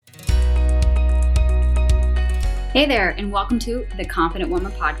Hey there, and welcome to the Confident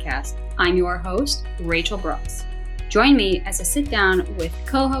Woman Podcast. I'm your host, Rachael Brooks. Join me as I sit down with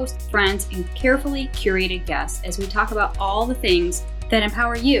co-hosts, friends, and carefully curated guests as we talk about all the things that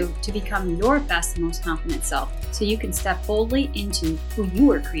empower you to become your best and most confident self so you can step boldly into who you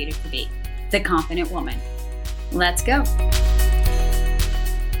were created to be, the Confident Woman. Let's go.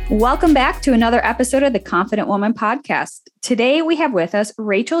 Welcome back to another episode of the Confident Woman Podcast. Today we have with us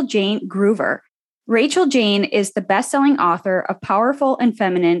Rachael Jayne Groover. Rachael Jayne is the best-selling author of Powerful and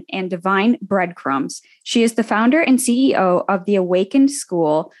Feminine and Divine Breadcrumbs. She is the founder and CEO of the Awakened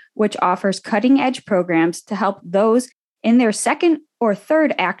School, which offers cutting-edge programs to help those in their second or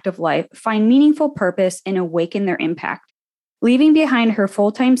third act of life find meaningful purpose and awaken their impact. Leaving behind her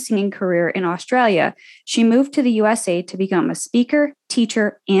full-time singing career in Australia, she moved to the USA to become a speaker,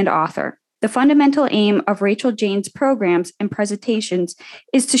 teacher, and author. The fundamental aim of Rachael Jayne's programs and presentations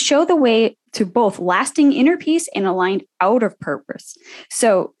is to show the way to both lasting inner peace and aligned out of purpose.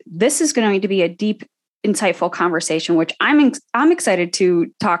 So this is going to be a deep, insightful conversation, which I'm excited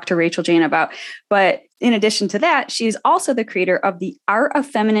to talk to Rachael Jayne about. But in addition to that, she's also the creator of the Art of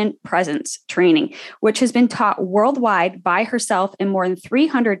Feminine Presence training, which has been taught worldwide by herself and more than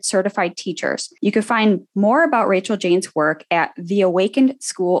 300 certified teachers. You can find more about Rachael Jayne's work at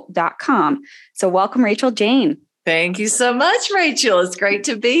theawakenedschool.com. So welcome, Rachael Jayne. Thank you so much, Rachael. It's great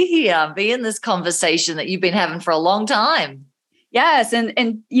to be here, be in this conversation that you've been having for a long time. Yes.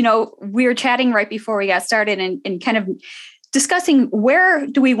 And you know, we were chatting right before we got started and kind of discussing where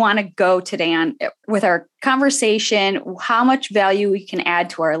do we want to go today on with our conversation, how much value we can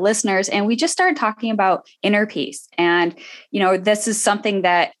add to our listeners. And we just started talking about inner peace. And, you know, this is something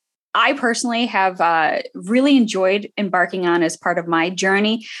that I personally have really enjoyed embarking on as part of my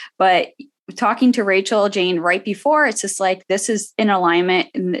journey. But talking to Rachael Jayne right before, it's just like, this is in alignment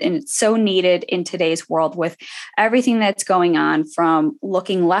and it's so needed in today's world with everything that's going on from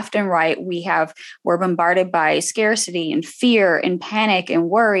looking left and right. We're bombarded by scarcity and fear and panic and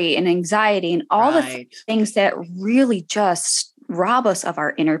worry and anxiety and all the things that really just rob us of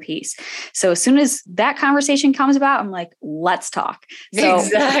our inner peace. So as soon as that conversation comes about, I'm like, let's talk. So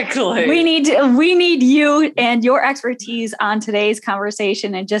exactly. We need you and your expertise on today's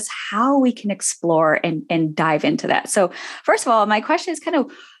conversation and just how we can explore and dive into that. So first of all, my question is kind of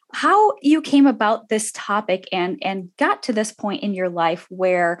how you came about this topic and got to this point in your life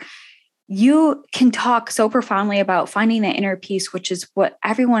where you can talk so profoundly about finding that inner peace, which is what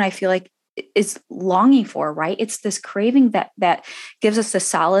everyone I feel like is longing for, right? It's this craving that gives us the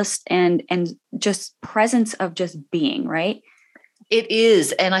solace and just presence of just being, right? It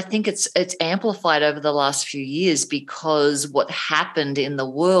is. And I think it's amplified over the last few years because what happened in the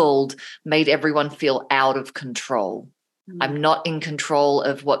world made everyone feel out of control. Mm-hmm. I'm not in control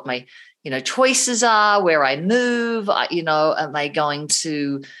of what my, choices are, where I move, am I going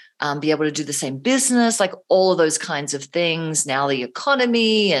to be able to do the same business, like all of those kinds of things. Now the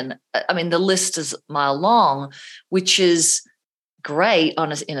economy, and I mean, the list is a mile long, which is great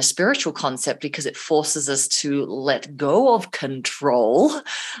in a spiritual concept because it forces us to let go of control.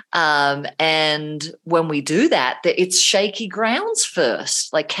 And when we do that, it's shaky grounds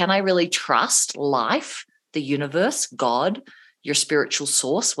first. Like, can I really trust life, the universe, God, your spiritual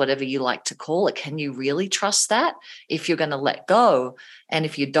source, whatever you like to call it? Can you really trust that if you're going to let go? And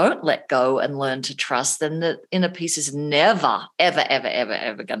if you don't let go and learn to trust, then the inner peace is never, ever, ever, ever,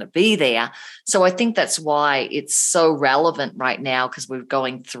 ever going to be there. So I think that's why it's so relevant right now, because we're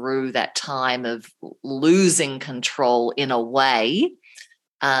going through that time of losing control in a way.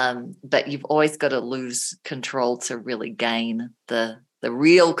 But you've always got to lose control to really gain the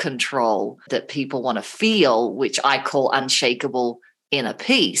real control that people want to feel, which I call unshakable inner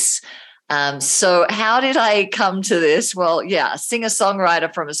peace. So how did I come to this? Well, yeah, a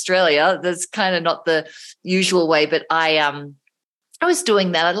singer-songwriter from Australia. That's kind of not the usual way, but I was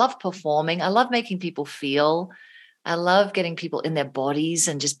doing that. I love performing. I love making people feel. I love getting people in their bodies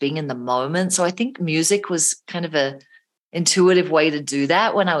and just being in the moment. So I think music was kind of a intuitive way to do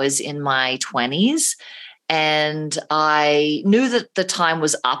that when I was in my 20s. And I knew that the time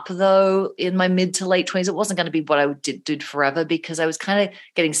was up, though, in my mid to late 20s. It wasn't going to be what I did forever because I was kind of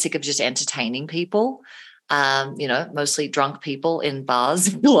getting sick of just entertaining people, mostly drunk people in bars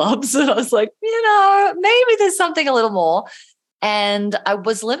and clubs. And I was like, maybe there's something a little more. And I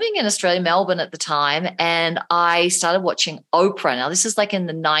was living in Australia, Melbourne at the time, and I started watching Oprah. Now, this is like in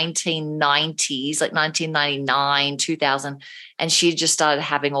the 1990s, like 1999, 2000. And she just started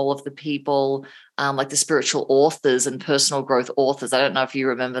having all of the people like the spiritual authors and personal growth authors. I don't know if you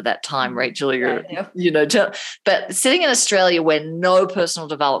remember that time, Rachel, but sitting in Australia where no personal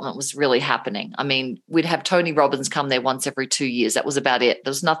development was really happening. I mean, we'd have Tony Robbins come there once every 2 years. That was about it.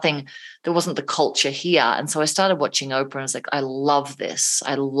 There was nothing, there wasn't the culture here. And so I started watching Oprah and I was like, I love this.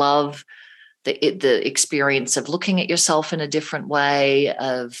 I love the experience of looking at yourself in a different way,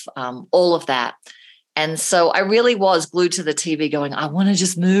 of all of that. And so I really was glued to the TV going, I want to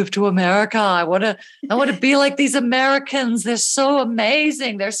just move to America. I want to be like these Americans. They're so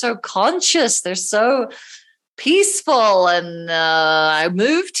amazing. They're so conscious. They're so peaceful. And I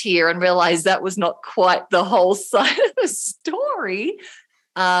moved here and realized that was not quite the whole side of the story.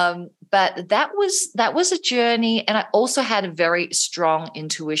 But that was a journey. And I also had a very strong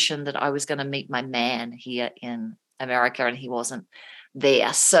intuition that I was going to meet my man here in America, and he wasn't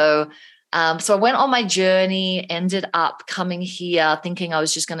there. So I went on my journey, ended up coming here thinking I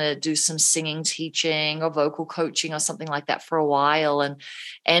was just going to do some singing teaching or vocal coaching or something like that for a while, and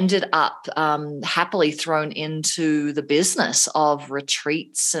ended up happily thrown into the business of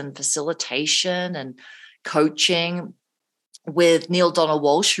retreats and facilitation and coaching with Neale Donald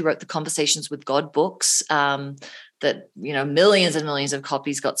Walsh, who wrote the Conversations with God books that, millions and millions of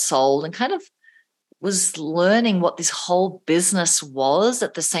copies got sold, and kind of was learning what this whole business was,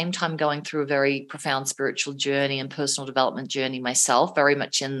 at the same time going through a very profound spiritual journey and personal development journey myself, very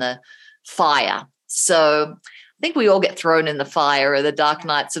much in the fire. So I think we all get thrown in the fire or the dark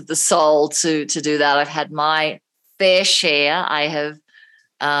nights of the soul to do that. I've had my fair share. I have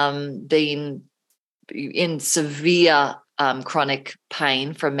been in severe chronic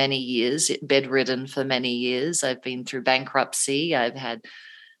pain for many years, bedridden for many years. I've been through bankruptcy. I've had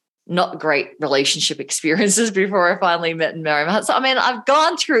not great relationship experiences before I finally met and married my husband. So, I mean, I've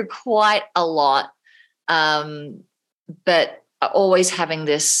gone through quite a lot, but always having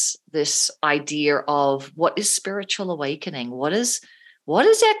this idea of what is spiritual awakening? What is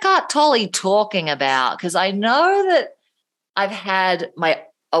Eckhart Tolle talking about? Because I know that I've had my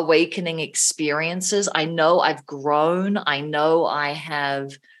awakening experiences. I know I've grown. I know I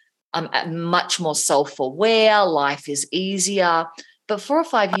have, I'm much more self-aware. Life is easier. But 4 or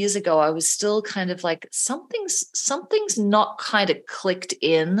 5 years ago, I was still kind of like, something's not kind of clicked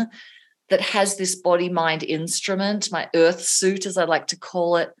in that has this body-mind instrument, my earth suit, as I like to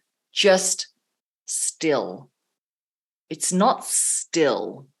call it, just still. It's not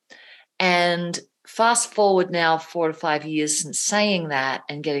still. And fast forward now 4 to 5 years since saying that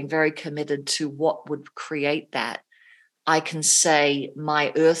and getting very committed to what would create that, I can say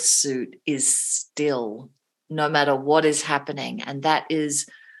my earth suit is still, no matter what is happening. And that is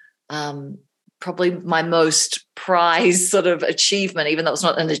probably my most prized sort of achievement, even though it's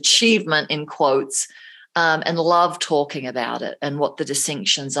not an achievement in quotes, and love talking about it and what the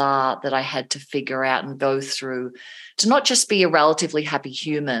distinctions are that I had to figure out and go through to not just be a relatively happy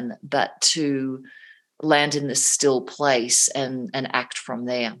human, but to land in this still place and act from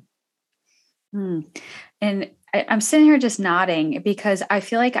there. And I'm sitting here just nodding because I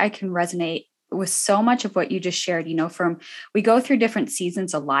feel like I can resonate with so much of what you just shared, from we go through different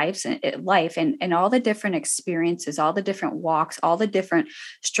seasons of life and all the different experiences, all the different walks, all the different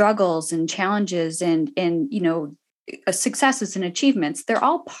struggles and challenges and successes and achievements. They're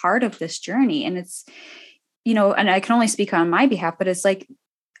all part of this journey. And it's, and I can only speak on my behalf, but it's like,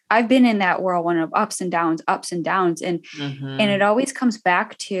 I've been in that whirlwind of ups and downs. And it always comes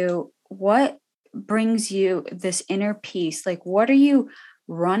back to what brings you this inner peace. Like, what are you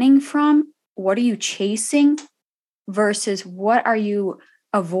running from? What are you chasing versus what are you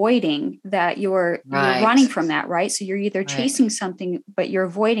avoiding that you're running from that, right? So you're either chasing something, but you're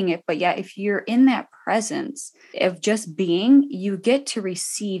avoiding it. But yeah, if you're in that presence of just being, you get to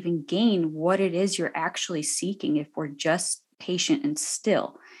receive and gain what it is you're actually seeking if we're just patient and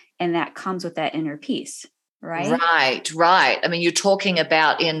still. And that comes with that inner peace. Right. I mean, you're talking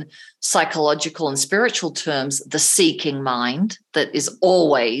about in psychological and spiritual terms, the seeking mind that is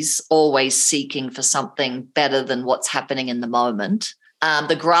always seeking for something better than what's happening in the moment.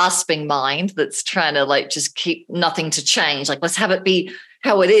 The grasping mind that's trying to just keep nothing to change. Like, let's have it be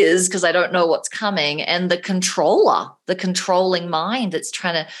how it is because I don't know what's coming. And the controlling mind that's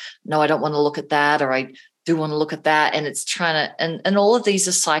trying to, no, I don't want to look at that, or I do want to look at that. And it's trying to, and all of these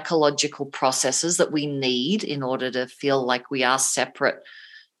are psychological processes that we need in order to feel like we are separate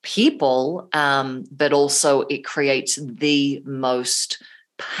people. But also it creates the most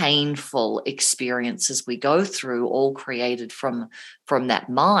painful experiences we go through, all created from that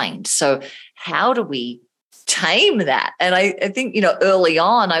mind. So how do we tame that? And I think, early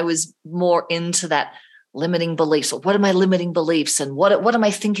on, I was more into that limiting beliefs, or what are my limiting beliefs, and what am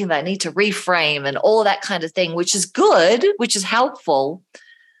I thinking that I need to reframe, and all of that kind of thing, which is good, which is helpful.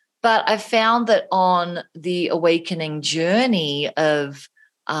 But I found that on the awakening journey of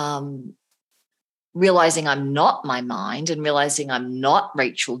realizing I'm not my mind and realizing I'm not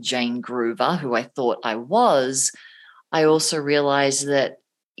Rachael Jayne Groover, who I thought I was, I also realized that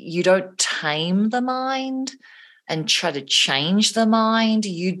you don't tame the mind and try to change the mind.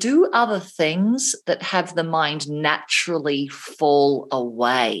 You do other things that have the mind naturally fall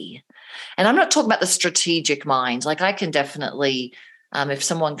away. And I'm not talking about the strategic mind. Like, I can definitely, if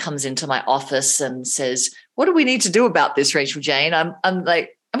someone comes into my office and says, what do we need to do about this, Rachael Jayne? I'm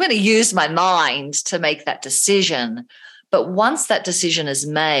like, I'm going to use my mind to make that decision. But once that decision is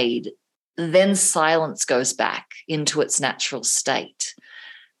made, then silence goes back into its natural state,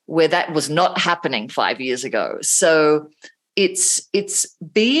 where that was not happening 5 years ago. So it's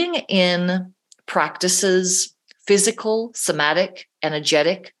being in practices, physical, somatic,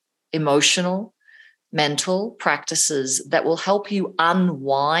 energetic, emotional, mental practices that will help you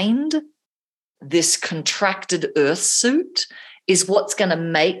unwind this contracted earth suit is what's going to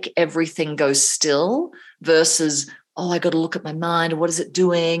make everything go still, versus, oh, I got to look at my mind. What is it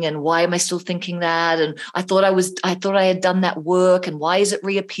doing? And why am I still thinking that? And I thought I had done that work. And why is it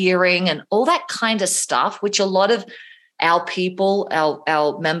reappearing? And all that kind of stuff, which a lot of our people,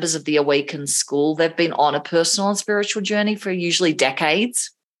 our members of the Awakened School, they've been on a personal and spiritual journey for usually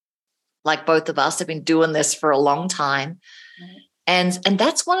decades. Like both of us have been doing this for a long time. And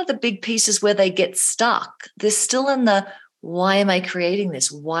that's one of the big pieces where they get stuck. They're still in the, why am I creating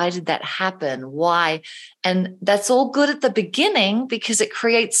this? Why did that happen? Why? And that's all good at the beginning because it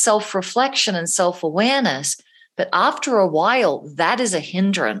creates self-reflection and self-awareness. But after a while, that is a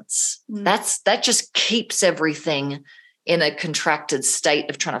hindrance. That just keeps everything in a contracted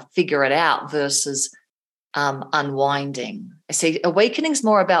state of trying to figure it out versus unwinding. I say awakening is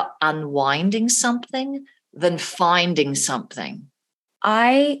more about unwinding something than finding something.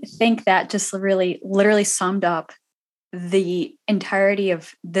 I think that just really literally summed up the entirety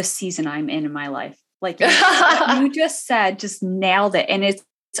of the season I'm in my life. Like you just said, just nailed it. And it's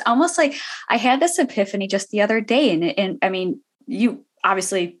almost like I had this epiphany just the other day. And I mean, you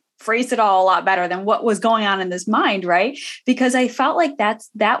obviously phrased it all a lot better than what was going on in this mind, right? Because I felt like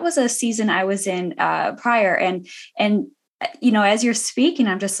that was a season I was in prior. And you know, as you're speaking,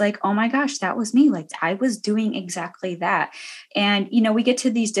 I'm just like, oh my gosh, that was me. Like I was doing exactly that. And, you know, we get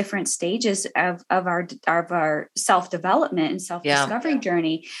to these different stages of our self-development and self-discovery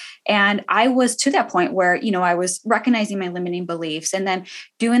journey. And I was to that point where, you know, I was recognizing my limiting beliefs and then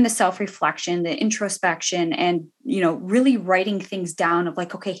doing the self-reflection, the introspection, and, you know, really writing things down of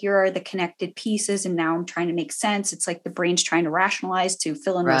like, okay, here are the connected pieces. And now I'm trying to make sense. It's like the brain's trying to rationalize to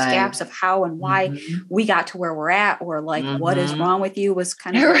fill in those gaps of how and why we got to where we're at, or like, what is wrong with you was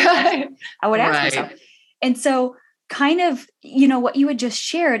kind of I would ask myself. And so kind of, you know, what you had just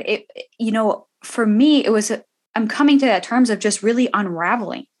shared, it, you know, for me, it was, I'm coming to that terms of just really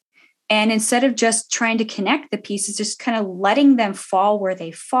unraveling. And instead of just trying to connect the pieces, just kind of letting them fall where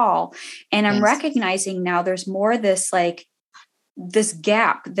they fall. And I'm recognizing now there's more this, like this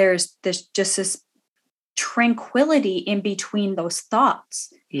gap. There's just this tranquility in between those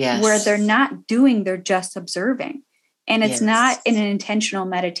thoughts where they're not doing, they're just observing. And it's not in an intentional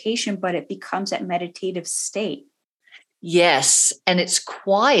meditation, but it becomes that meditative state. Yes. And it's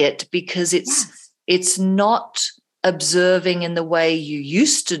quiet because it's not observing in the way you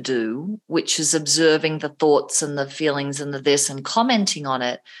used to do, which is observing the thoughts and the feelings and the this and commenting on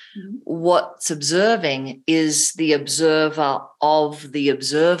it. What's observing is the observer of the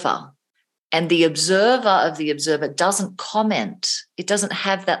observer. And the observer of the observer doesn't comment. It doesn't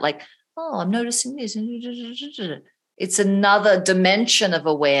have that like, oh, I'm noticing this. It's another dimension of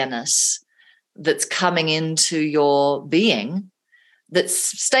awareness that's coming into your being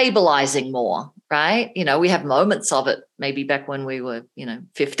that's stabilizing more, right? You know, we have moments of it maybe back when we were,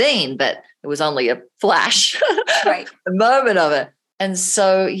 15, but it was only a flash, a moment of it. And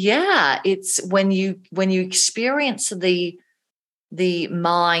so, it's when you experience the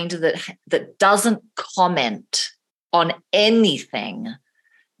mind that doesn't comment on anything,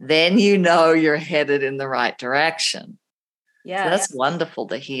 then you know you're headed in the right direction. Yeah. So that's wonderful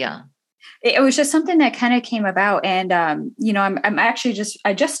to hear. It was just something that kind of came about. And, I'm actually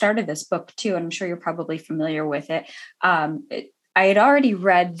I just started this book too. And I'm sure you're probably familiar with it. I had already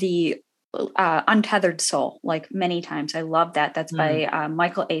read the Untethered Soul like many times. I love that. That's by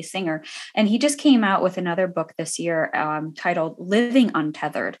Michael A. Singer. And he just came out with another book this year titled Living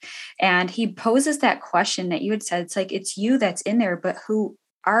Untethered. And he poses that question that you had said. It's like, it's you that's in there, but who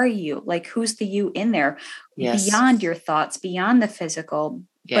are you? Like, who's the you in there Yes. beyond your thoughts, beyond the physical,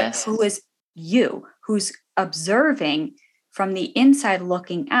 Yes. but who is you, who's observing from the inside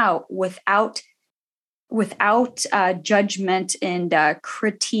looking out without judgment and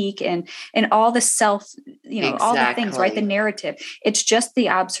critique and all the self, all the things, right? The Exactly. narrative. It's just the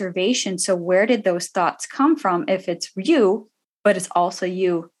observation. So where did those thoughts come from? If it's you, but it's also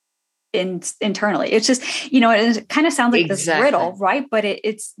you internally. It's just, it kind of sounds like this Exactly. riddle, right? But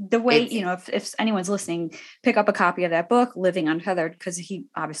it's the way, It's if anyone's listening, pick up a copy of that book, Living Untethered, because he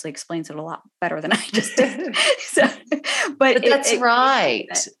obviously explains it a lot better than I just did. So, but that's it right.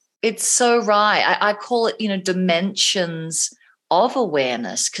 It's so right. I call it, dimensions of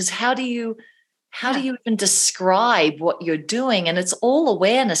awareness, because how do you even describe what you're doing? And it's all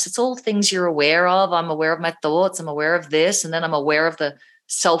awareness. It's all things you're aware of. I'm aware of my thoughts. I'm aware of this. And then I'm aware of the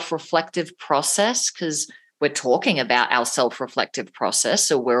self-reflective process, because we're talking about our self-reflective process.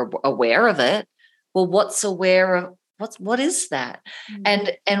 So we're aware of it. Well, what is that? Mm-hmm.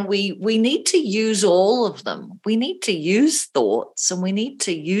 And we need to use all of them. We need to use thoughts and we need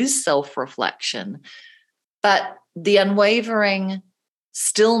to use self-reflection. But the unwavering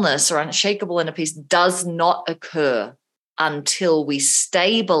stillness or unshakable inner peace does not occur until we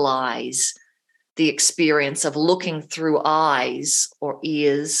stabilize the experience of looking through eyes or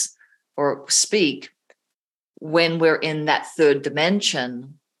ears or speak when we're in that third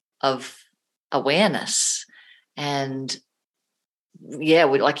dimension of awareness. And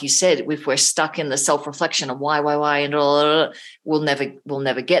like you said, if we're stuck in the self-reflection of why, and we'll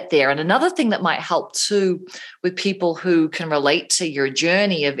never get there. And another thing that might help too with people who can relate to your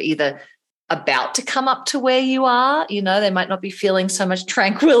journey of either about to come up to where you are, they might not be feeling so much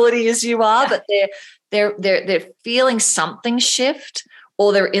tranquility as you are, but they're feeling something shift,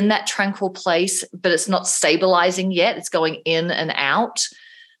 or they're in that tranquil place, but it's not stabilizing yet. It's going in and out.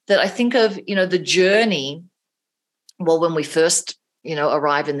 That I think of, the journey. Well, when we first,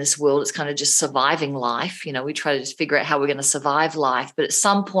 arrive in this world, it's kind of just surviving life. We try to just figure out how we're going to survive life. But at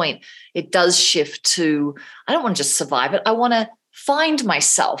some point, it does shift to, I don't want to just survive it. I want to find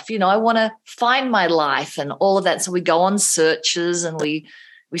myself. I want to find my life and all of that. So we go on searches and we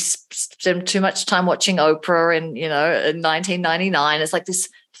spend too much time watching Oprah and, in 1999. It's like this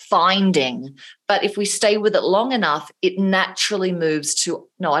finding. But if we stay with it long enough, it naturally moves to,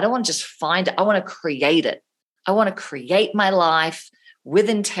 no, I don't want to just find it. I want to create it. I want to create my life with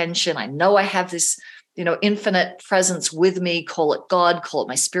intention. I know I have this, infinite presence with me. Call it God, call it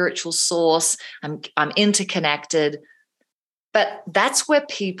my spiritual source. I'm interconnected. But that's where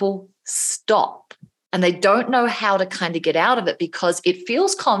people stop and they don't know how to kind of get out of it, because it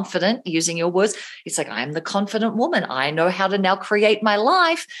feels confident, using your words. It's like, I'm the confident woman. I know how to now create my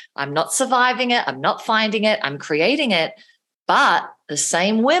life. I'm not surviving it. I'm not finding it. I'm creating it. But the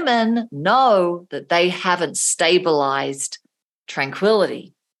same women know that they haven't stabilized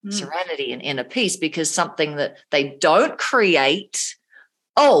tranquility, serenity, and inner peace, because something that they don't create,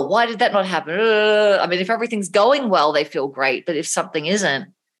 why did that not happen? I mean, if everything's going well, they feel great. But if something isn't,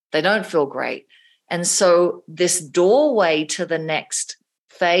 they don't feel great. And so this doorway to the next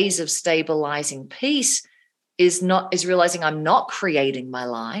phase of stabilizing peace is realizing I'm not creating my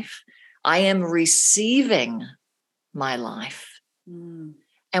life. I am receiving my life.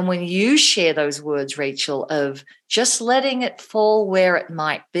 And when you share those words, Rachael, of just letting it fall where it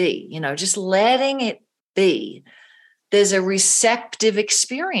might be, just letting it be, there's a receptive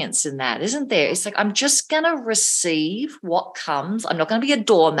experience in that, isn't there? It's like, I'm just going to receive what comes. I'm not going to be a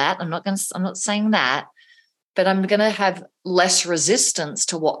doormat. I'm not saying that, but I'm going to have less resistance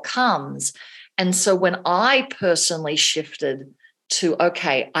to what comes. And so when I personally shifted to,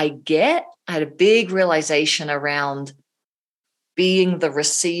 okay, I had a big realization around being the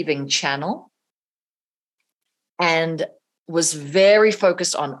receiving channel, and was very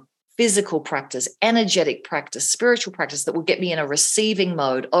focused on physical practice, energetic practice, spiritual practice that will get me in a receiving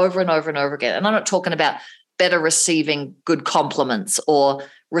mode over and over and over again. And I'm not talking about better receiving good compliments or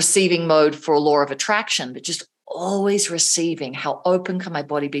receiving mode for a law of attraction, but just always receiving. How open can my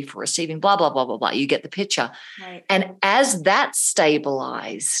body be for receiving? Blah, blah, blah, blah, blah. You get the picture. Right. And as that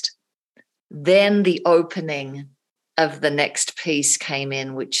stabilized, then the opening of the next piece came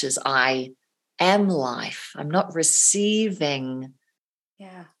in, which is I am life. I'm not receiving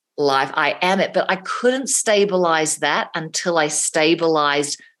life. I am it. But I couldn't stabilize that until I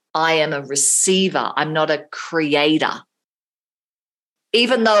stabilized I am a receiver. I'm not a creator.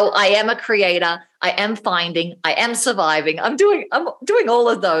 Even though I am a creator, I am finding, I am surviving. I'm doing all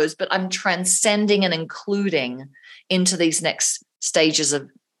of those, but I'm transcending and including into these next stages of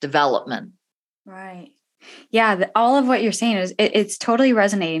development. Right. Yeah, all of what you're saying is it's totally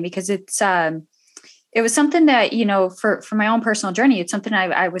resonating because it was something that, for my own personal journey, it's something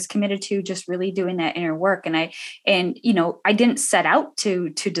I was committed to, just really doing that inner work. And I didn't set out to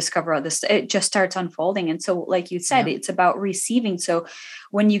discover all this. It just starts unfolding. And so, like you said, it's about receiving. So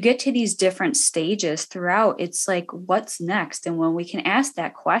when you get to these different stages throughout, it's like, what's next? And when we can ask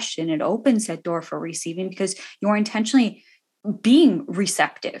that question, it opens that door for receiving because you're intentionally being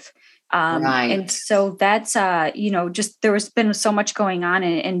receptive. And so that's, just there was been so much going on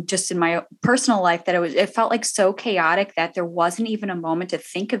and just in my personal life that it felt like so chaotic that there wasn't even a moment to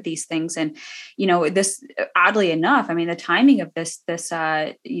think of these things. And, this, oddly enough, I mean, the timing of this,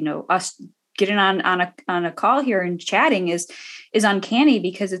 us getting on a call here and chatting is uncanny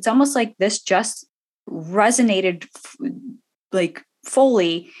because it's almost like this just resonated like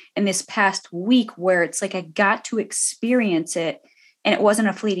fully in this past week where it's like I got to experience it. And it wasn't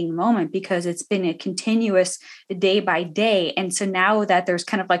a fleeting moment because it's been a continuous day by day. And so now that there's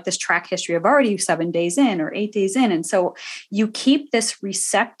kind of like this track history of already 7 days in or 8 days in. And so you keep this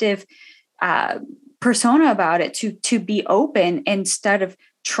receptive persona about it to be open instead of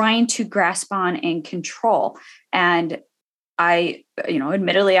trying to grasp on and control. And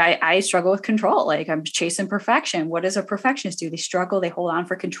admittedly, I struggle with control. Like I'm chasing perfection. What does a perfectionist do? They struggle, they hold on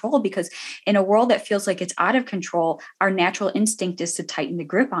for control because in a world that feels like it's out of control, our natural instinct is to tighten the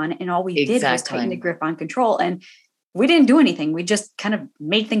grip on it. And all we did was tighten the grip on control. And we didn't do anything. We just kind of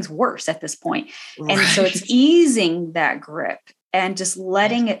made things worse at this point. Right. And so it's easing that grip and just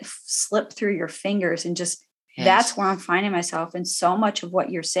letting it slip through your fingers and just that's where I'm finding myself. And so much of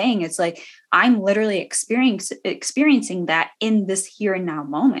what you're saying, it's like, I'm literally experiencing that in this here and now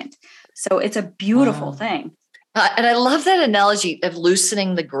moment. So it's a beautiful thing. And I love that analogy of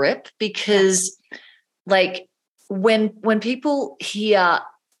loosening the grip because like when people hear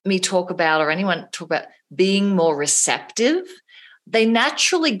me talk about or anyone talk about being more receptive, they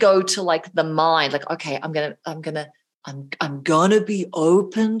naturally go to like the mind, like, okay, I'm gonna be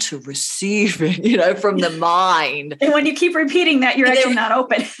open to receiving, from the mind. And when you keep repeating that, you're actually not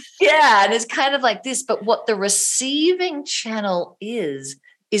open. Yeah. And it's kind of like this, but what the receiving channel is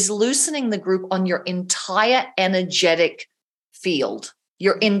loosening the group on your entire energetic field.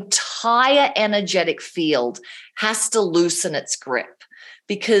 Your entire energetic field has to loosen its grip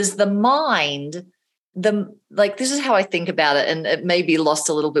because the mind, this is how I think about it, and it may be lost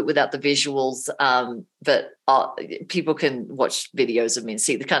a little bit without the visuals, but people can watch videos of me and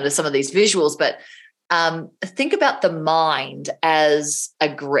see the kind of some of these visuals. But think about the mind as a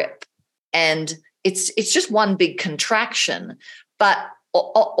grip, and it's just one big contraction. But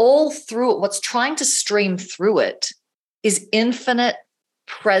all through it, what's trying to stream through it is infinite,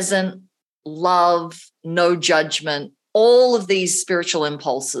 present love, no judgment. All of these spiritual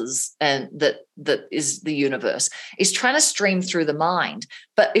impulses and that is the universe is trying to stream through the mind.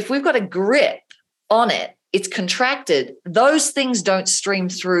 But if we've got a grip on it, it's contracted. Those things don't stream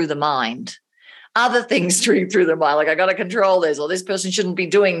through the mind. Other things stream through the mind. Like I got to control this, or this person shouldn't be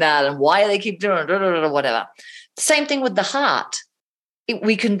doing that. And why do they keep doing it? Whatever. Same thing with the heart.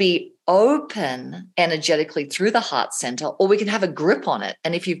 We can be open energetically through the heart center, or we can have a grip on it.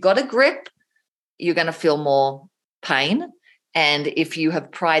 And if you've got a grip, you're going to feel more pain. And if you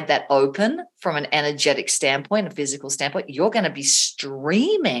have pried that open from an energetic standpoint, a physical standpoint, you're going to be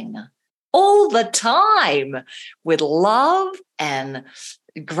streaming all the time with love and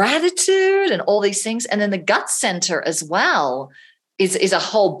gratitude and all these things. And then the gut center as well is a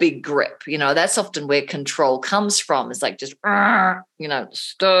whole big grip. That's often where control comes from. It's like just,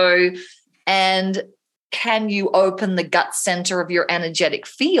 stow. And can you open the gut center of your energetic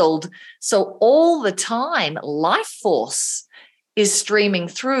field? So all the time, life force is streaming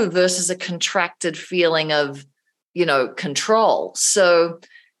through versus a contracted feeling of, control. So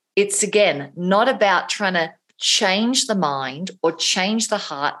it's, again, not about trying to change the mind or change the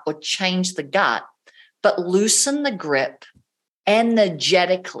heart or change the gut, but loosen the grip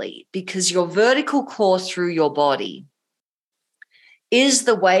energetically, because your vertical core through your body is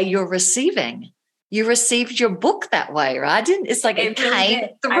the way you're receiving. You received your book that way, right? It's like it came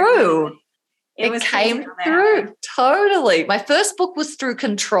through. It came through. Totally. My first book was through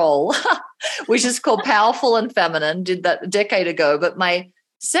control, which is called Powerful and Feminine, did that a decade ago. But my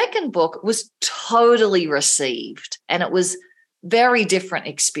second book was totally received. And it was very different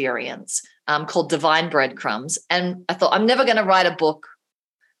experience called Divine Breadcrumbs. And I thought, I'm never going to write a book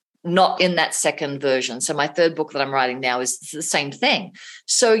not in that second version. So my third book that I'm writing now is the same thing.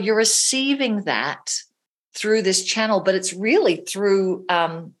 So you're receiving that through this channel, but it's really through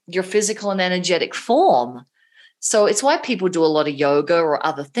your physical and energetic form. So it's why people do a lot of yoga or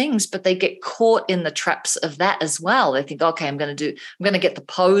other things, but they get caught in the traps of that as well. They think, okay, I'm going to get the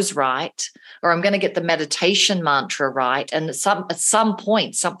pose right, or I'm going to get the meditation mantra right. And at some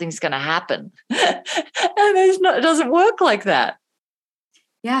point, something's going to happen. And it doesn't work like that.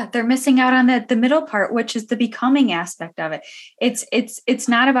 Yeah, they're missing out on the middle part, which is the becoming aspect of it. It's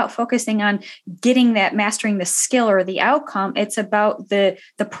not about focusing on getting that, mastering the skill or the outcome. It's about the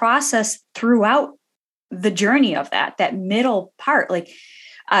process throughout the journey of that middle part. Like,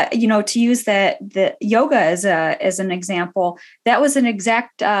 to use the yoga as an example, that was an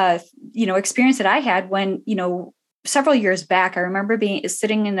exact experience that I had when several years back. I remember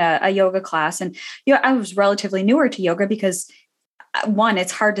sitting in a yoga class, and I was relatively newer to yoga because, one,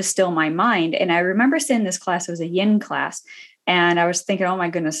 it's hard to still my mind. And I remember sitting in this class, it was a yin class. And I was thinking, oh my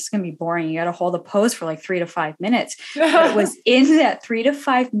goodness, it's going to be boring. You got to hold a pose for like 3 to 5 minutes. But it was in that 3 to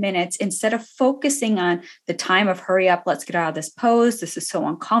 5 minutes, instead of focusing on the time of hurry up, let's get out of this pose. This is so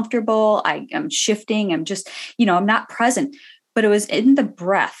uncomfortable. I'm shifting. I'm just, I'm not present. But it was in the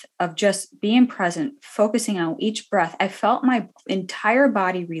breath of just being present, focusing on each breath. I felt my entire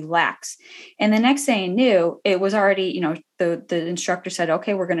body relax. And the next thing I knew, it was already, the instructor said,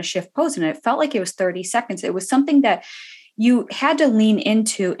 okay, we're going to shift pose. And it felt like it was 30 seconds. It was something that you had to lean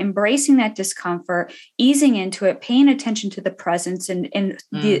into, embracing that discomfort, easing into it, paying attention to the presence and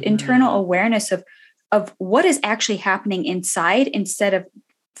the internal awareness of what is actually happening inside, instead of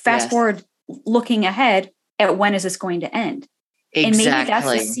fast forward looking ahead at when is this going to end. Exactly. And maybe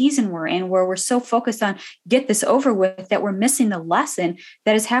that's the season we're in, where we're so focused on get this over with that we're missing the lesson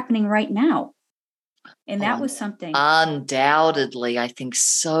that is happening right now. And that was something. Undoubtedly, I think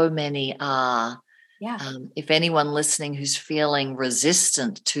so many are. Yeah. If anyone listening who's feeling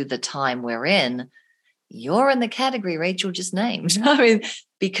resistant to the time we're in, you're in the category Rachael just named. I mean,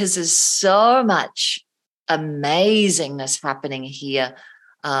 because there's so much amazingness happening here.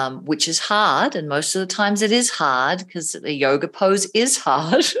 Which is hard. And most of the times it is hard because the yoga pose is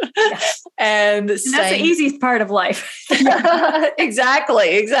hard. Yes. And that's the easiest part of life.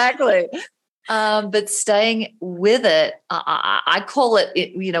 Exactly. But staying with it, I call it,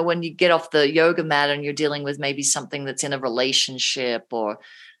 when you get off the yoga mat and you're dealing with maybe something that's in a relationship or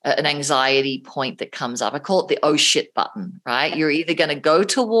an anxiety point that comes up, I call it the oh shit button, right? You're either going to go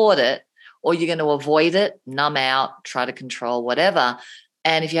toward it or you're going to avoid it, numb out, try to control, whatever.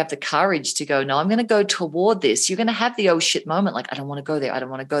 And if you have the courage to go, no, I'm going to go toward this, you're going to have the oh shit moment. Like, I don't want to go there. I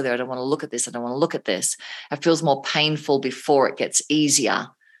don't want to go there. I don't want to look at this. I don't want to look at this. It feels more painful before it gets easier,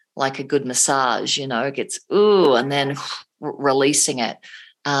 like a good massage, it gets, and then releasing it.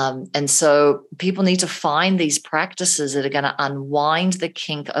 And so people need to find these practices that are going to unwind the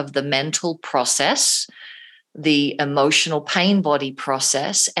kink of the mental process, the emotional pain body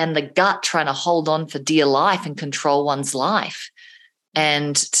process, and the gut trying to hold on for dear life and control one's life.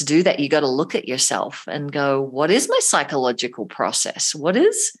 And to do that, you got to look at yourself and go, what is my psychological process? Where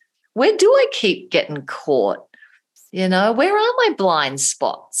do I keep getting caught? Where are my blind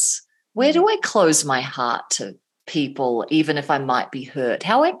spots? Where do I close my heart to people, even if I might be hurt?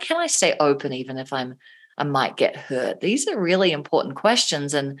 How can I stay open even if I might get hurt? These are really important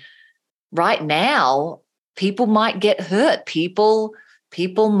questions. And right now, people might get hurt. People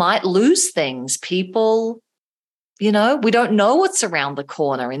might lose things. People, we don't know what's around the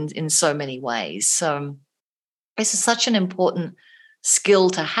corner in so many ways. So this is such an important skill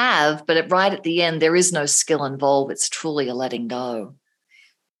to have, but right at the end, there is no skill involved. It's truly a letting go.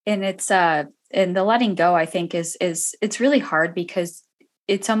 And it's and the letting go, I think, is it's really hard because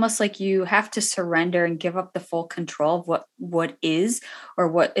it's almost like you have to surrender and give up the full control of what is or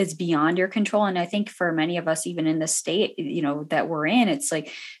what is beyond your control. And I think for many of us, even in the state, that we're in, it's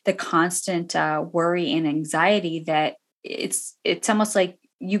like the constant worry and anxiety that it's almost like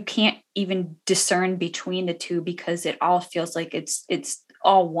you can't even discern between the two because it all feels like it's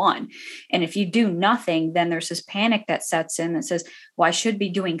all one. And if you do nothing, then there's this panic that sets in that says, well, I should be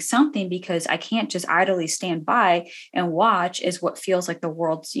doing something because I can't just idly stand by and watch as what feels like the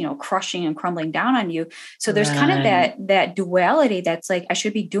world's, crushing and crumbling down on you. So there's kind of that duality that's like, I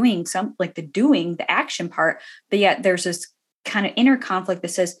should be doing the action part, but yet there's this kind of inner conflict that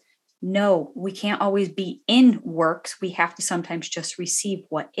says, no, we can't always be in works. We have to sometimes just receive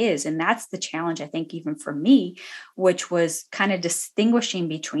what is. And that's the challenge, I think, even for me, which was kind of distinguishing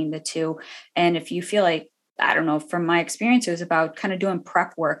between the two. And if you feel like, I don't know, from my experience, it was about kind of doing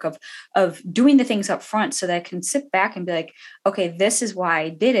prep work of doing the things up front so that I can sit back and be like, okay, this is why I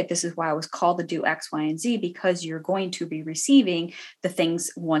did it. This is why I was called to do X, Y, and Z, because you're going to be receiving the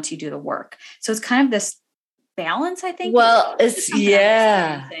things once you do the work. So it's kind of this balance, I think. Well, it's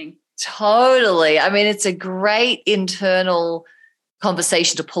Totally. I mean, it's a great internal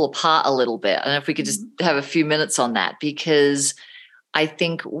conversation to pull apart a little bit. And if we could just have a few minutes on that, because I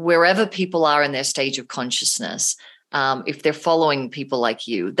think wherever people are in their stage of consciousness, if they're following people like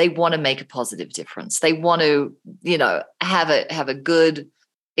you, they want to make a positive difference. They want to, have a good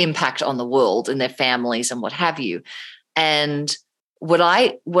impact on the world and their families and what have you. And what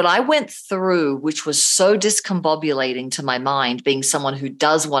I went through, which was so discombobulating to my mind, being someone who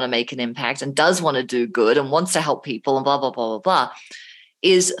does want to make an impact and does want to do good and wants to help people and blah, blah, blah, blah, blah,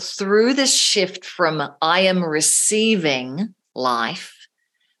 is through this shift from I am receiving life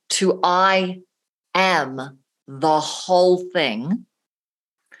to I am the whole thing.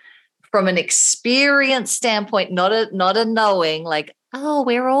 From an experience standpoint, not a knowing like, oh,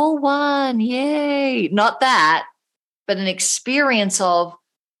 we're all one, yay, not that. But an experience of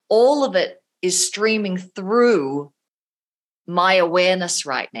all of it is streaming through my awareness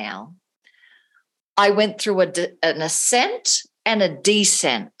right now. I went through an ascent and a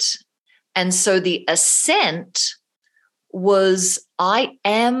descent. And so the ascent was I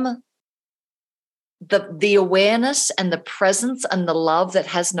am the awareness and the presence and the love that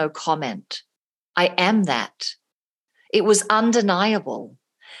has no comment. I am that. It was undeniable.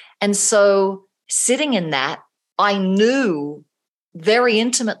 And so sitting in that, I knew very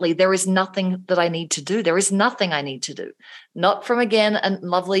intimately there is nothing that I need to do. There is nothing I need to do. Not from, again, a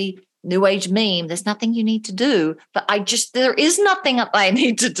lovely new age meme. There's nothing you need to do. But there is nothing I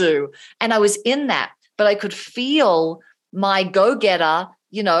need to do. And I was in that. But I could feel my go-getter,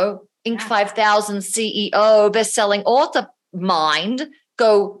 Inc. 5000 CEO, best-selling author mind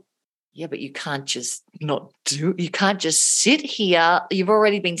go, yeah, but you can't just sit here. You've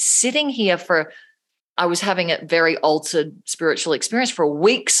already been sitting here I was having a very altered spiritual experience for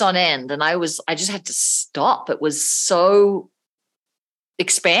weeks on end. And I just had to stop. It was so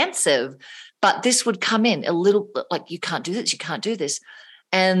expansive, but this would come in a little like, you can't do this. You can't do this.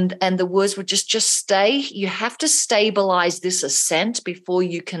 And the words would just stay. You have to stabilize this ascent before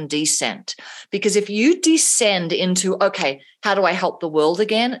you can descend. Because if you descend into, okay, how do I help the world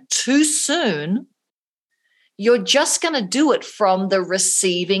again? Too soon, you're just going to do it from the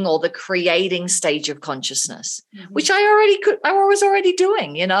receiving or the creating stage of consciousness, which I was already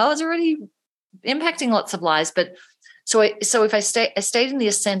doing, I was already impacting lots of lives. But so if I stayed in the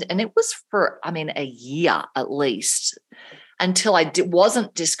ascent, and it was for, a year at least, until I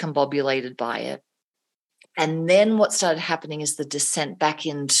wasn't discombobulated by it. And then what started happening is the descent back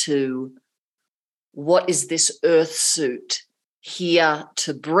into what is this earth suit here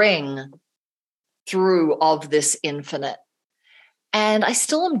to bring through of this infinite. And I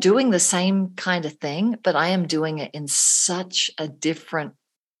still am doing the same kind of thing, but I am doing it in such a different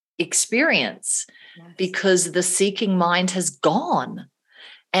experience because the seeking mind has gone.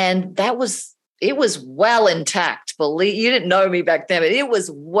 And it was well intact. Believe you didn't know me back then, but it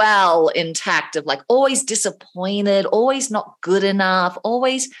was well intact of like always disappointed, always not good enough,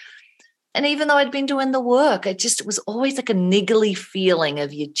 always. And even though I'd been doing the work, it was always like a niggly feeling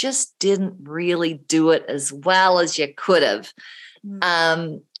of you just didn't really do it as well as you could have.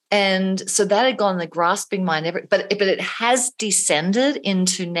 And so that had gone the grasping mind, but it has descended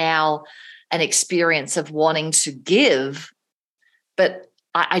into now an experience of wanting to give. But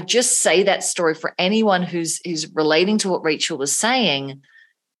I just say that story for anyone who's relating to what Rachael was saying,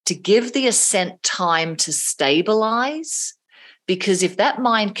 to give the ascent time to stabilize. Because if that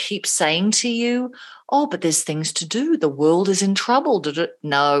mind keeps saying to you, oh, but there's things to do, the world is in trouble.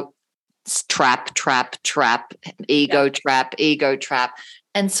 No, it's trap, ego trap.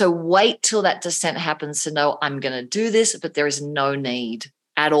 And so wait till that descent happens to know I'm going to do this, but there is no need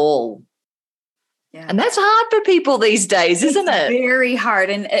at all. Yeah. And that's hard for people these days, isn't it? Very hard.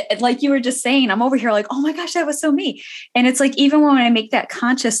 And like you were just saying, I'm over here like, oh my gosh, that was so me. And it's like, even when I make that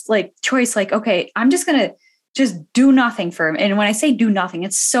conscious choice, like, okay, I'm just going to just do nothing for him. And when I say do nothing,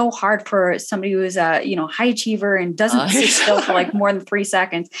 it's so hard for somebody who is a, high achiever and doesn't sit still for like more than 3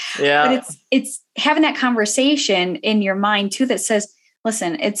 seconds. Yeah. But it's having that conversation in your mind too, that says,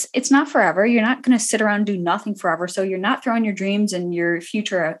 listen, it's not forever. You're not going to sit around and do nothing forever. So you're not throwing your dreams and your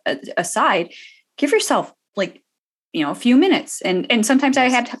future aside. Give yourself a few minutes. And sometimes I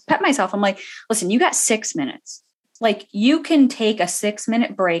had to pet myself. I'm like, listen, you got 6 minutes. Like you can take a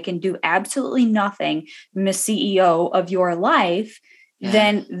 6-minute break and do absolutely nothing, Miss CEO of your life. Yeah.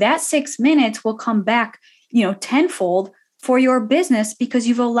 Then that 6 minutes will come back, tenfold for your business because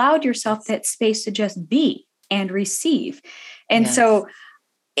you've allowed yourself that space to just be and receive. And so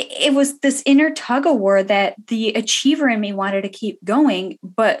it was this inner tug of war that the achiever in me wanted to keep going,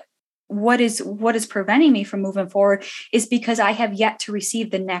 but what is preventing me from moving forward is because I have yet to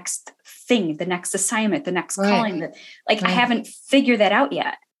receive the next thing, the next assignment, the next calling, that I haven't figured that out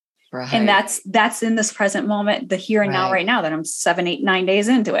yet. Right. And that's in this present moment, the here and now, right now, that I'm 7, 8, 9 days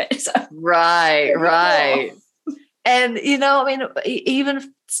into it. So. Right. Cool. And,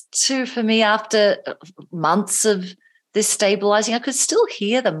 even for me, after months of this stabilizing, I could still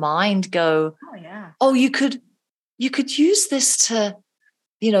hear the mind go, oh, you could use this to,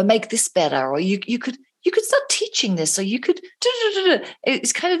 make this better, or you could start teaching this, or you could,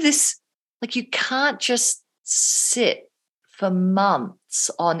 it's kind of this, you can't just sit for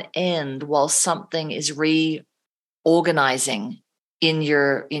months on end while something is reorganizing in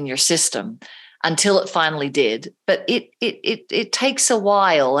your system, until it finally did. But it takes a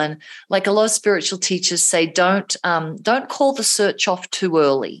while. And like a lot of spiritual teachers say, don't call the search off too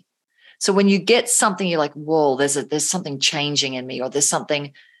early. So when you get something, you're like, whoa, there's something changing in me, or there's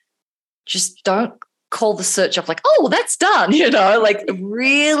something, just don't call the search off like, oh, that's done,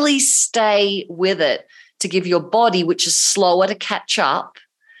 really stay with it, to give your body, which is slower to catch up,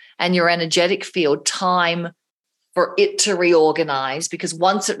 and your energetic field time for it to reorganize. Because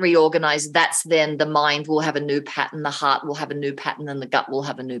once it reorganizes, that's then the mind will have a new pattern, the heart will have a new pattern, and the gut will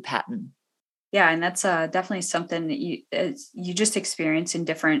have a new pattern. Yeah, and that's definitely something that you just experience in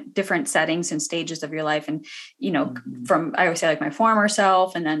different settings and stages of your life. And from, I always say, my former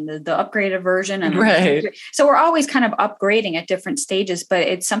self, and then the upgraded version, and right. So we're always kind of upgrading at different stages, but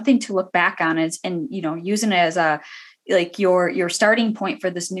it's something to look back on and using it as a your starting point for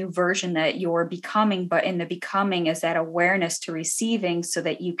this new version that you're becoming. But in the becoming is that awareness to receiving, so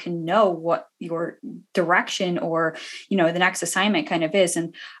that you can know what your direction or, the next assignment kind of is.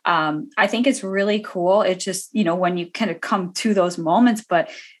 And I think it's really cool. It's just, when you kind of come to those moments, but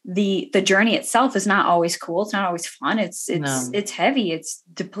the journey itself is not always cool. It's not always fun. It's heavy. It's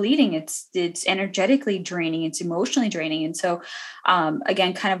depleting. It's energetically draining. It's emotionally draining. And so,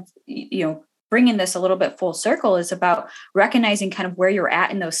 again, kind of, bringing this a little bit full circle is about recognizing kind of where you're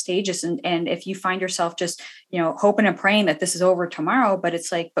at in those stages. And if you find yourself just, hoping and praying that this is over tomorrow, but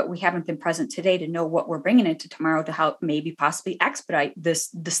it's but we haven't been present today to know what we're bringing into tomorrow to help maybe possibly expedite this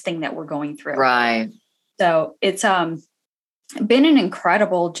thing that we're going through. Right. So it's, been an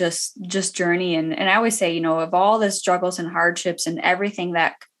incredible just journey. And I always say, of all the struggles and hardships and everything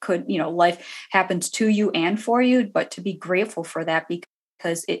that could, life happens to you and for you, but to be grateful for that, because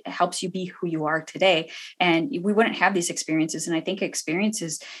it helps you be who you are today. And we wouldn't have these experiences. And I think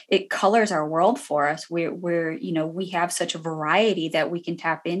experiences, it colors our world for us, where we have such a variety that we can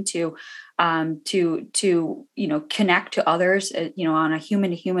tap into, to connect to others, on a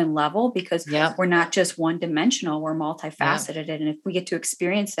human to human level, because we're not just one dimensional, we're multifaceted. And if we get to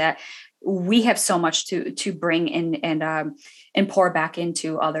experience that, we have so much to bring in and pour back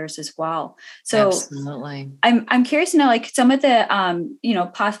into others as well. So absolutely. I'm curious to know, some of the,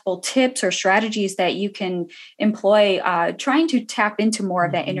 possible tips or strategies that you can employ, trying to tap into more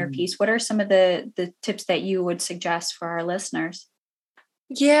of that inner peace. What are some of the tips that you would suggest for our listeners?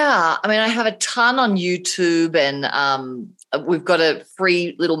 Yeah. I have a ton on YouTube, and we've got a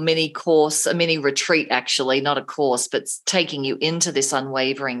free little mini course, a mini retreat, actually, not a course, but it's taking you into this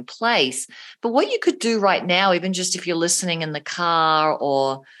unwavering place. But what you could do right now, even just if you're listening in the car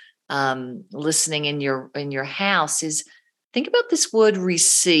or listening in your house, is think about this word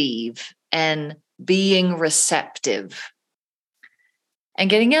receive and being receptive. And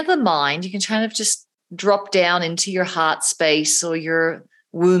getting out of the mind, you can kind of just drop down into your heart space or your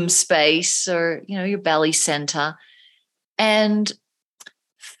womb space, or your belly center, and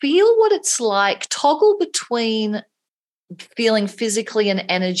feel what it's like. Toggle between feeling physically and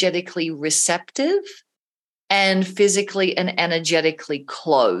energetically receptive and physically and energetically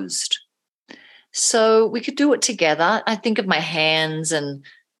closed. So we could do it together. I think of my hands and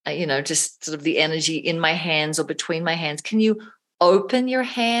just sort of the energy in my hands or between my hands. Can you open your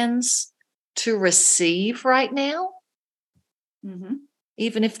hands to receive right now? Mm-hmm.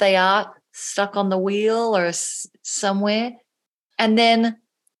 Even if they are stuck on the wheel or somewhere. And then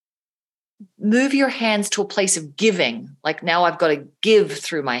move your hands to a place of giving. Like, now I've got to give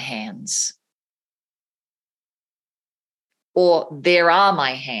through my hands. Or there are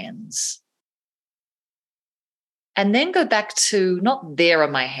my hands. And then go back to not there are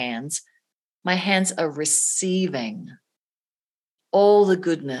my hands are receiving all the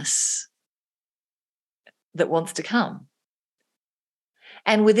goodness that wants to come.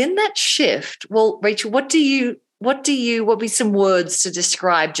 And within that shift, well, Rachael, what would be some words to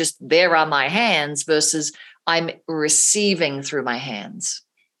describe just there are my hands versus I'm receiving through my hands?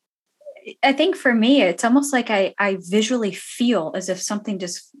 I think for me, it's almost like I visually feel as if something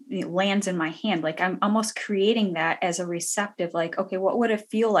just lands in my hand. Like I'm almost creating that as a receptive, like, okay, what would it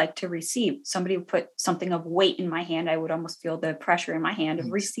feel like to receive? Somebody would put something of weight in my hand. I would almost feel the pressure in my hand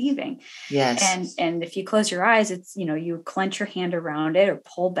of receiving. Yes. And if you close your eyes, it's, you clench your hand around it or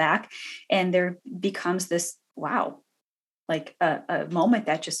pull back, and there becomes this, wow, like a moment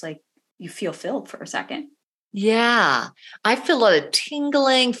that just like you feel filled for a second. Yeah. I feel a lot of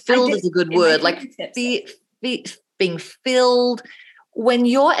tingling. Filled is a good word. Like being filled. When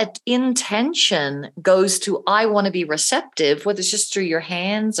your intention goes to, I want to be receptive, whether it's just through your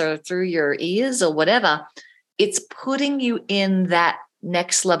hands or through your ears or whatever, it's putting you in that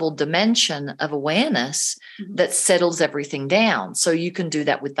next level dimension of awareness that settles everything down. So you can do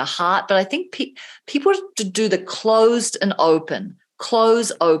that with the heart. But I think people to do the closed and open.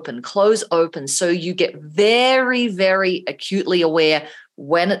 Close, open, close, open. So you get very, very acutely aware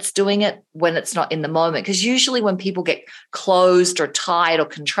when it's doing it, when it's not in the moment. Because usually when people get closed or tight or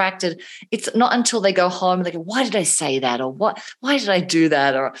contracted, it's not until they go home and they go, why did I say that? Or why did I do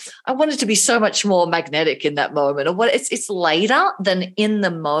that? Or I wanted to be so much more magnetic in that moment. Or what it's later than in the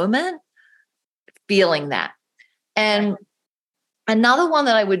moment feeling that. And another one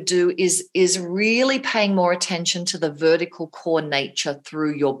that I would do is really paying more attention to the vertical core nature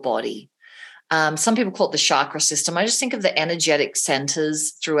through your body. Some people call it the chakra system. I just think of the energetic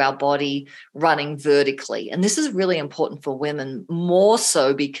centers through our body running vertically. And this is really important for women, more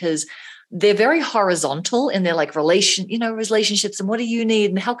so because they're very horizontal in their like relationships and what do you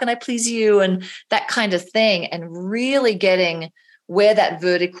need and how can I please you and that kind of thing. And really getting where that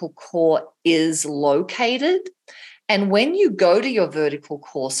vertical core is located. And when you go to your vertical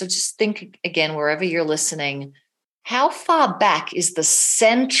core, so just think again, wherever you're listening, how far back is the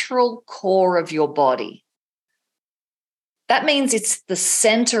central core of your body? That means it's the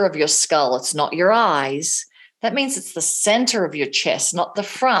center of your skull. It's not your eyes. That means it's the center of your chest, not the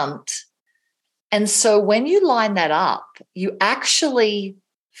front. And so when you line that up, you actually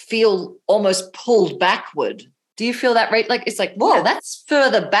feel almost pulled backward. Do you feel that, right? Like it's like, whoa, that's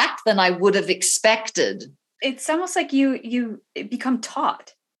further back than I would have expected. It's almost like you become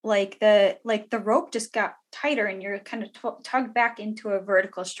taut, like the rope just got tighter and you're kind of tugged back into a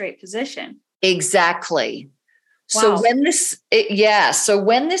vertical straight position. Exactly. Wow. So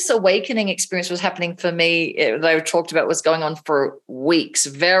when this awakening experience was happening for me, that I talked about was going on for weeks,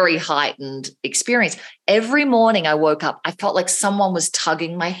 very heightened experience. Every morning I woke up, I felt like someone was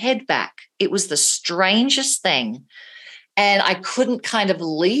tugging my head back. It was the strangest thing. And I couldn't kind of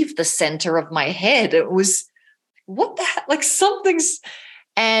leave the center of my head. It was, what the heck? Like something's.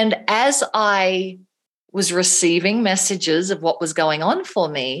 And as I was receiving messages of what was going on for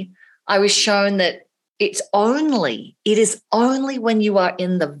me, I was shown that it is only when you are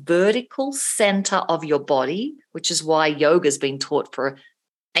in the vertical center of your body, which is why yoga has been taught for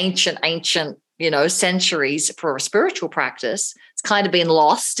ancient, centuries for a spiritual practice. It's kind of been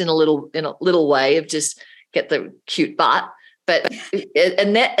lost in a little way of just get the cute butt. But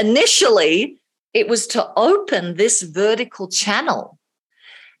initially, it was to open this vertical channel.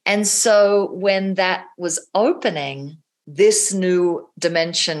 And so when that was opening, this new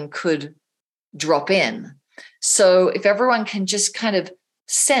dimension could drop in. So if everyone can just kind of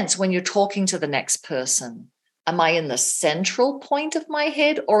sense when you're talking to the next person, am I in the central point of my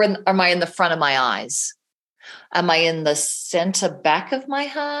head or am I in the front of my eyes? Am I in the center back of my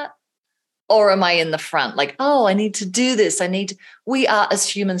heart? Or am I in the front? Like, oh, I need to do this. We are as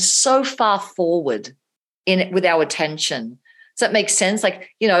humans so far forward in it with our attention. Does that make sense? Like,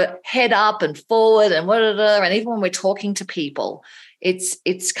 head up and forward and whatever. And even when we're talking to people,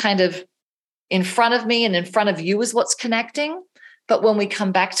 it's kind of in front of me and in front of you is what's connecting. But when we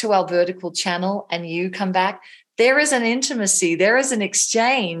come back to our vertical channel and you come back, there is an intimacy, there is an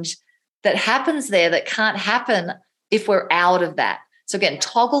exchange that happens there that can't happen if we're out of that. So again,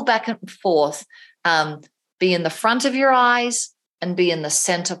 toggle back and forth, be in the front of your eyes and be in the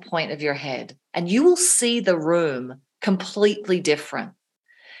center point of your head. And you will see the room completely different.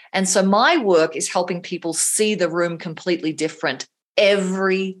 And so my work is helping people see the room completely different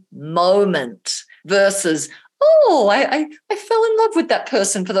every moment versus, oh, I fell in love with that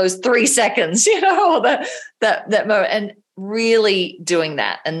person for those 3 seconds, that moment. And really doing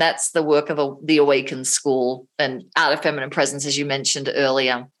that. And that's the work of the Awakened School and Art of Feminine Presence, as you mentioned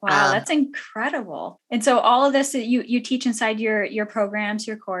earlier. Wow, that's incredible. And so all of this, you teach inside your programs,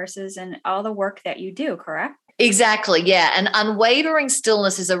 your courses, and all the work that you do, correct? Exactly. Yeah. And Unwavering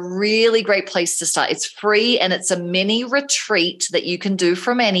Stillness is a really great place to start. It's free and it's a mini retreat that you can do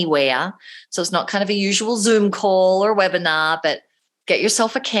from anywhere. So it's not kind of a usual Zoom call or webinar, but get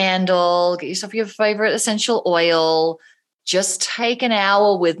yourself a candle, get yourself your favorite essential oil, just take an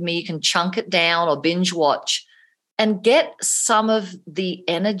hour with me. You can chunk it down or binge watch and get some of the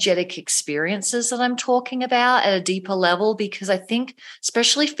energetic experiences that I'm talking about at a deeper level, because I think,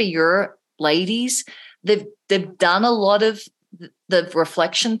 especially for your ladies, they've done a lot of the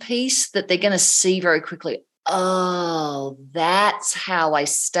reflection piece that they're going to see very quickly. Oh, that's how I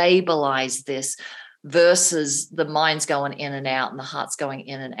stabilize this, versus the mind's going in and out and the heart's going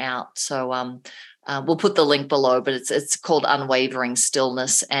in and out. So we'll put the link below, but it's called Unwavering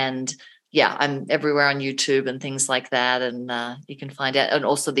Stillness. And yeah, I'm everywhere on YouTube and things like that. And you can find out. And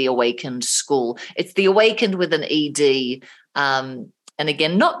also the Awakened School. It's the Awakened with an ED. And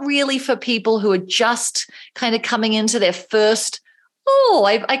again, not really for people who are just kind of coming into their first,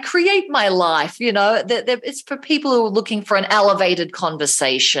 I create my life. It's for people who are looking for an elevated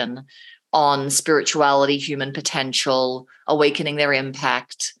conversation on spirituality, human potential, awakening their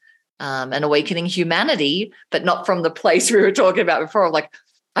impact, and awakening humanity, but not from the place we were talking about before, like,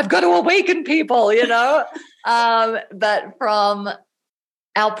 I've got to awaken people, but from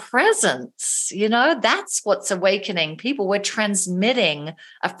our presence, that's what's awakening people. We're transmitting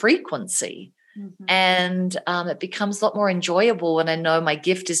a frequency. Mm-hmm. And it becomes a lot more enjoyable when I know my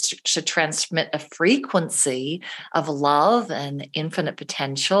gift is to transmit a frequency of love and infinite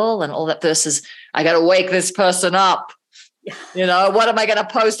potential and all that, versus I got to wake this person up. What am I going to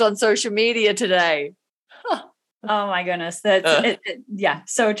post on social media today? Oh my goodness. That's yeah,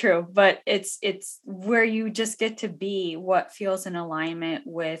 so true. But it's where you just get to be what feels in alignment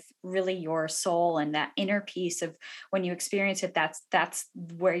with really your soul, and that inner peace of when you experience it, that's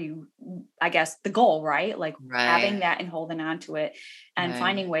where you, I guess, the goal, right? Like having that and holding on to it and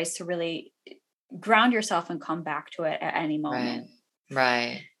finding ways to really ground yourself and come back to it at any moment.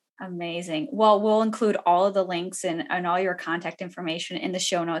 Right. Amazing. Well, we'll include all of the links and all your contact information in the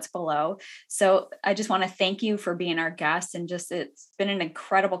show notes below. So I just want to thank you for being our guest, and it's been an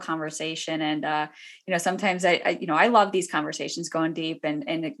incredible conversation. And, sometimes I love these conversations, going deep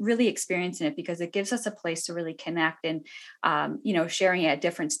and really experiencing it, because it gives us a place to really connect, and, sharing it at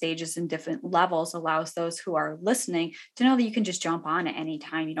different stages and different levels allows those who are listening to know that you can just jump on at any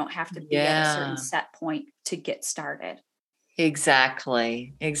time. You don't have to be at a certain set point to get started.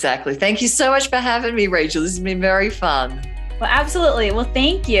 Exactly. Thank you so much for having me, Rachael. This has been very fun. Well, absolutely. Well,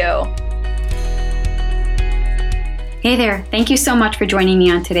 thank you. Hey there. Thank you so much for joining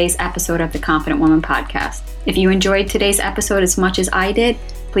me on today's episode of the Confident Woman podcast. If you enjoyed today's episode as much as I did,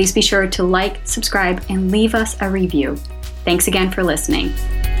 please be sure to like, subscribe, and leave us a review. Thanks again for listening.